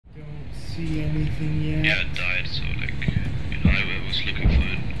see anything yet. Yeah, it died, so like, you know, I was looking for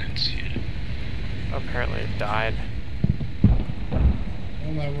it and couldn't see it. Apparently it died.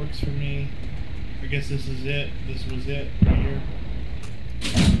 Well, that works for me. I guess this is it. This was it right here.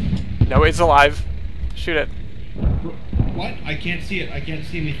 No, it's alive. Shoot it. What? I can't see it. I can't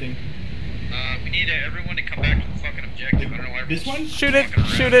see anything. We need everyone to come back to the fucking objective. I don't know why This one? Shoot it!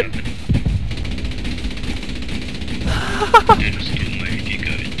 Shoot it! Just kill my AD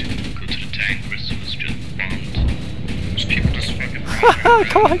guy to go to the tank. Rest of us just bombed. There's people just fucking running.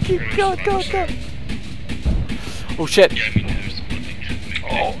 Come on, keep going, go. Oh shit! Yeah, I mean, there's one thing.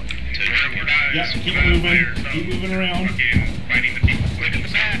 Oh. Yeah, keep moving. Keep moving around. Fighting the people in the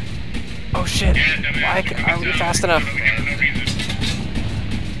back. Oh shit! Why aren't we fast enough?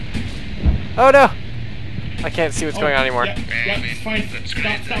 Oh no! I can't see what's going on anymore. Yeah, it's fine.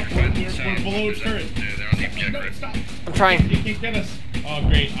 Stop. We're below turret. No, stop. I'm trying. It can't get us. Oh,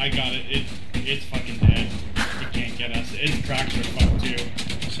 great. I got it. It's fucking dead. It can't get us. Its tracks are fucked too.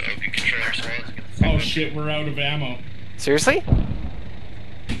 So we control ourselves. Oh shit, we're out of ammo. Seriously?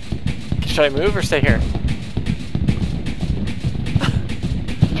 Should I move or stay here?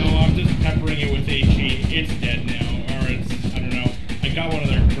 No, I'm just peppering it with HE. It's dead now. Or it's, I don't know. I got one of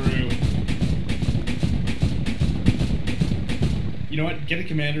their crew. You know what? Get a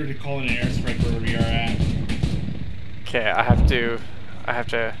commander to call in an airstrike where we are at. Okay, I have to,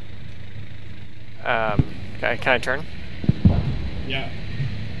 can I turn? Yeah.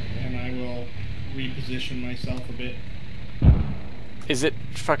 And I will reposition myself a bit. Is it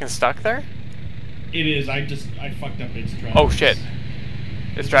fucking stuck there? It is. I fucked up its drive. Oh shit.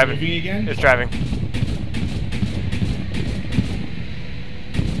 It's driving. Moving again? It's driving.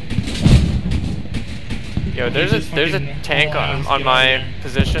 Yo, there's a tank on my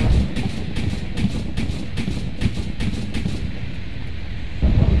position.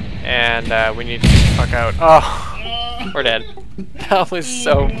 And we need to get the fuck out. Oh, we're dead. That was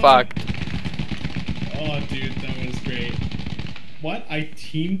so fucked. Oh, dude, that was great. What? I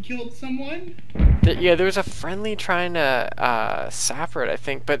team killed someone? Yeah, there was a friendly trying to sapper it, I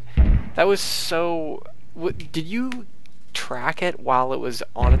think, but that was so... Did you track it while it was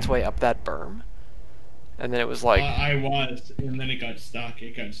on its way up that berm? And then it was like... I was, and then it got stuck.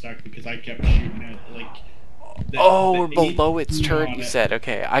 It got stuck because I kept shooting it, like... we're below its turret, you said.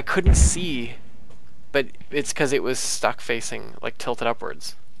 Okay, I couldn't see, but it's because it was stuck facing, like, tilted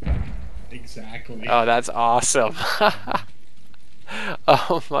upwards. Exactly. Oh, that's awesome.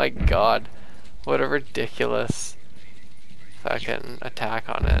 Oh my god. What a ridiculous fucking attack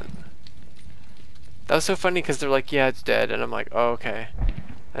on it. That was so funny because they're like, yeah, it's dead, and I'm like, oh, okay.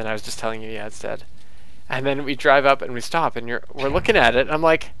 And I was just telling you, yeah, it's dead. And then we drive up and we stop, and we're looking at it, and I'm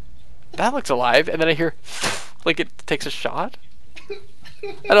like, that looks alive, and then I hear, like, it takes a shot.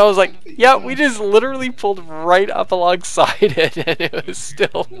 And I was like, yeah, we just literally pulled right up alongside it, and it was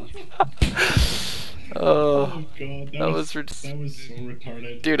still... Oh god, that was so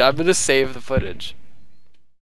retarded. Dude, I'm gonna save the footage.